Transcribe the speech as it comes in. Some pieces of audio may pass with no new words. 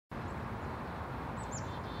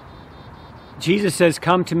Jesus says,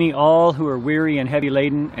 "Come to me all who are weary and heavy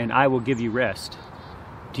laden, and I will give you rest."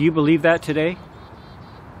 Do you believe that today?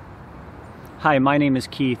 Hi, my name is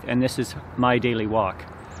Keith, and this is My Daily Walk.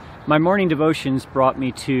 My morning devotions brought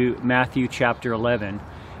me to Matthew chapter 11,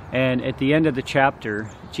 and at the end of the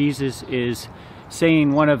chapter, Jesus is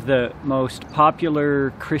saying one of the most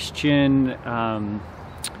popular Christian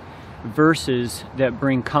verses that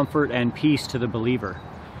bring comfort and peace to the believer.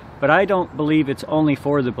 But I don't believe it's only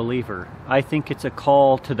for the believer. I think it's a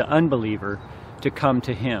call to the unbeliever to come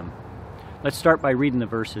to Him. Let's start by reading the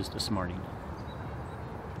verses this morning.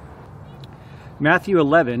 Matthew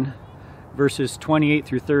 11, verses 28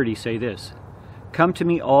 through 30 say this: "Come to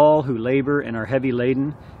me all who labor and are heavy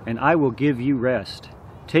laden, and I will give you rest.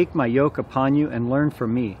 Take my yoke upon you and learn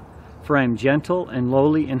from me, for I am gentle and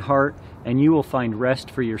lowly in heart, and you will find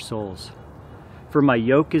rest for your souls. For my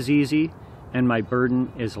yoke is easy and my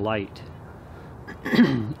burden is light."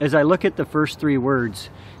 As I look at the first three words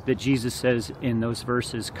that Jesus says in those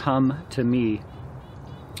verses, "Come to me,"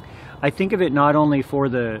 I think of it not only for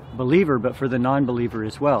the believer, but for the non-believer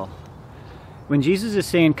as well. When Jesus is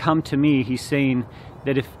saying, "Come to me," He's saying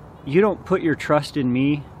that if you don't put your trust in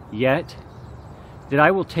me yet, that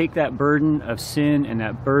I will take that burden of sin and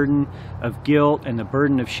that burden of guilt and the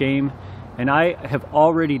burden of shame, and I have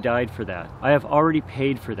already died for that. I have already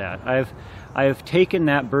paid for that. I have taken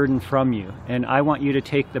that burden from you, and I want you to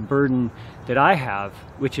take the burden that I have,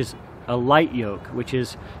 which is a light yoke, which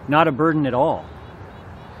is not a burden at all.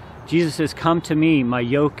 Jesus says, "Come to me, my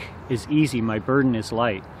yoke is easy, my burden is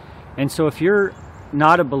light." And so if you're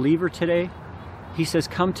not a believer today, He says,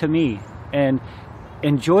 "Come to me and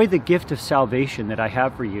enjoy the gift of salvation that I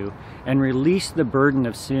have for you, and release the burden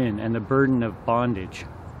of sin and the burden of bondage."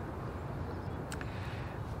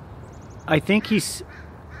 I think He's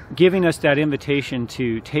giving us that invitation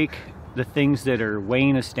to take the things that are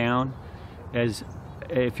weighing us down, as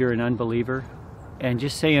if you're an unbeliever, and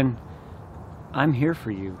just saying, "I'm here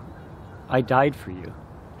for you. I died for you."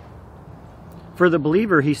 For the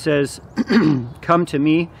believer, He says, "Come to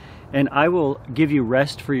me and I will give you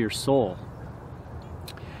rest for your soul."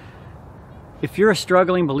 If you're a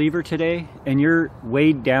struggling believer today and you're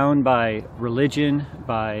weighed down by religion,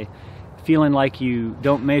 by feeling like you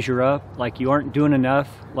don't measure up, like you aren't doing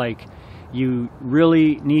enough, like you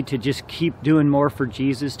really need to just keep doing more for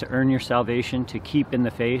Jesus to earn your salvation, to keep in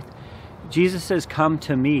the faith, Jesus says, "Come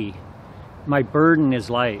to me. My burden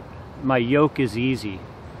is light. My yoke is easy,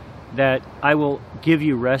 that I will give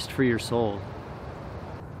you rest for your soul."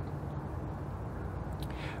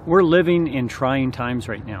 We're living in trying times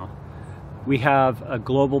right now. We have a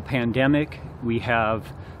global pandemic. We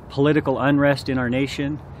have political unrest in our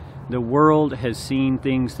nation. The world has seen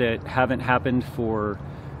things that haven't happened for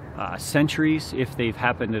centuries, if they've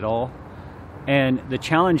happened at all. And the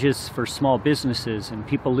challenges for small businesses and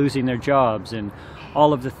people losing their jobs and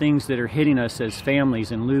all of the things that are hitting us as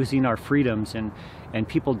families and losing our freedoms and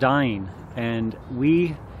people dying. And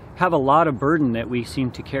we have a lot of burden that we seem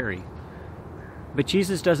to carry. But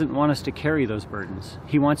Jesus doesn't want us to carry those burdens.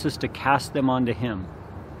 He wants us to cast them onto Him.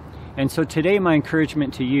 And so today my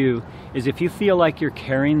encouragement to you is, if you feel like you're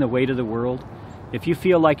carrying the weight of the world, if you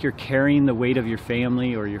feel like you're carrying the weight of your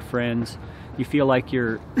family or your friends, you feel like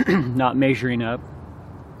you're not measuring up,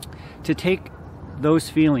 to take those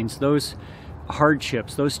feelings, those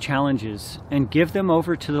hardships, those challenges, and give them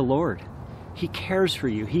over to the Lord. He cares for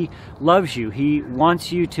you. He loves you. He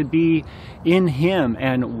wants you to be in Him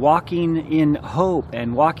and walking in hope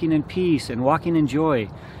and walking in peace and walking in joy,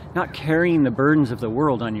 not carrying the burdens of the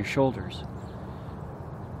world on your shoulders.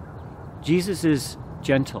 Jesus is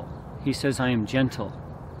gentle. He says, "I am gentle."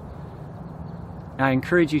 I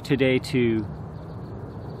encourage you today to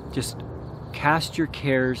just cast your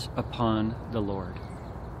cares upon the Lord.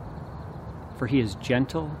 For He is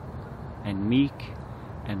gentle and meek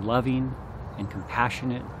and loving and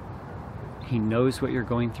compassionate. He knows what you're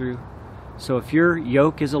going through. So if your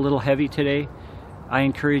yoke is a little heavy today, I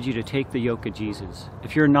encourage you to take the yoke of Jesus.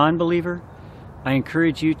 If you're a non-believer, I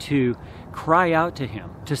encourage you to cry out to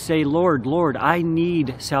Him, to say, "Lord, Lord, I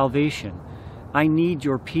need salvation. I need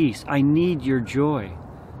your peace. I need your joy.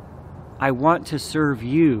 I want to serve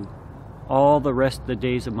you all the rest of the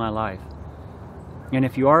days of my life." And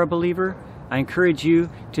if you are a believer, I encourage you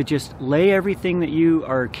to just lay everything that you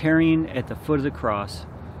are carrying at the foot of the cross.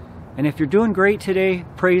 And if you're doing great today,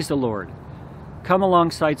 praise the Lord. Come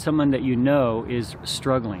alongside someone that you know is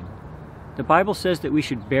struggling. The Bible says that we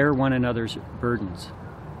should bear one another's burdens.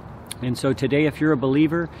 And so today, if you're a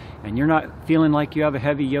believer and you're not feeling like you have a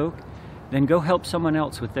heavy yoke, then go help someone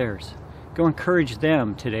else with theirs. Go encourage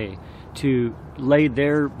them today to lay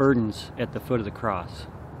their burdens at the foot of the cross.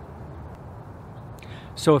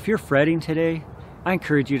 So if you're fretting today, I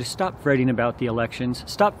encourage you to stop fretting about the elections,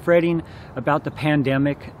 stop fretting about the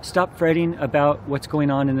pandemic, stop fretting about what's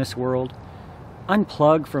going on in this world.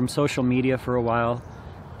 Unplug from social media for a while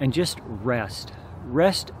and just rest.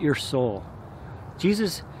 Rest your soul.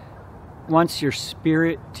 Jesus wants your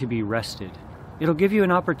spirit to be rested. It'll give you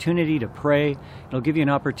an opportunity to pray. It'll give you an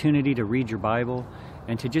opportunity to read your Bible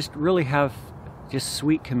and to just really have just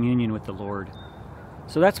sweet communion with the Lord.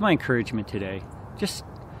 So that's my encouragement today. Just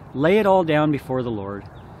lay it all down before the Lord.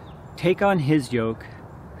 Take on His yoke.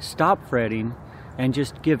 Stop fretting and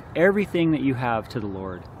just give everything that you have to the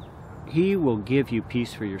Lord. He will give you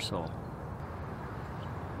peace for your soul.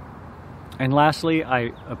 And lastly,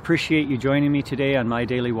 I appreciate you joining me today on my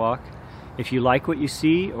daily walk. If you like what you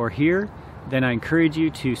see or hear, then I encourage you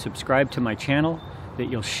to subscribe to my channel, that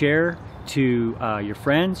you'll share to your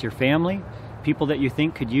friends, your family, people that you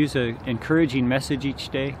think could use an encouraging message each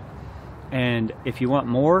day. And if you want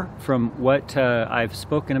more from what I've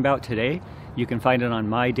spoken about today, you can find it on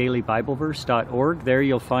mydailybibleverse.org. There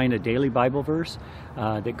you'll find a daily Bible verse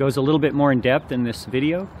that goes a little bit more in depth in this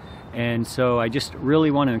video. And so I just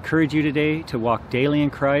really want to encourage you today to walk daily in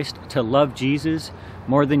Christ, to love Jesus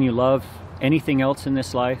more than you love anything else in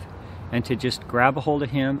this life, and to just grab a hold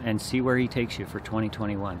of Him and see where He takes you for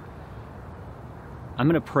 2021. I'm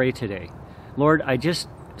going to pray today. Lord, I just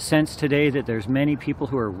sense today that there's many people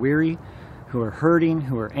who are weary, who are hurting,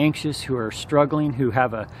 who are anxious, who are struggling, who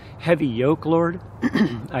have a heavy yoke, Lord.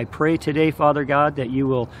 I pray today, Father God, that you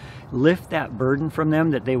will lift that burden from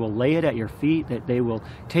them, that they will lay it at your feet, that they will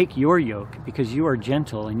take your yoke, because you are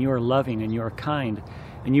gentle and you are loving and you are kind,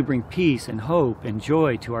 and you bring peace and hope and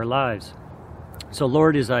joy to our lives. So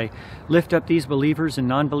Lord, as I lift up these believers and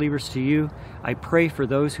non-believers to you, I pray for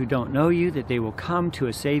those who don't know you, that they will come to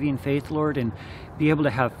a saving faith, Lord, and be able to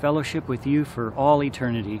have fellowship with you for all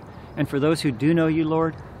eternity. And for those who do know you,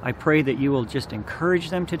 Lord, I pray that you will just encourage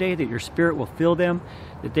them today, that your Spirit will fill them,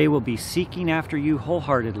 that they will be seeking after you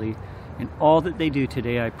wholeheartedly. In all that they do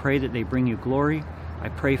today, I pray that they bring you glory. I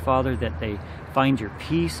pray, Father, that they find your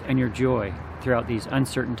peace and your joy throughout these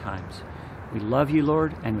uncertain times. We love you,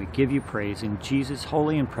 Lord, and we give you praise in Jesus'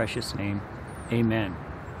 holy and precious name. Amen.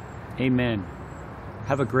 Amen.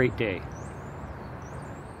 Have a great day.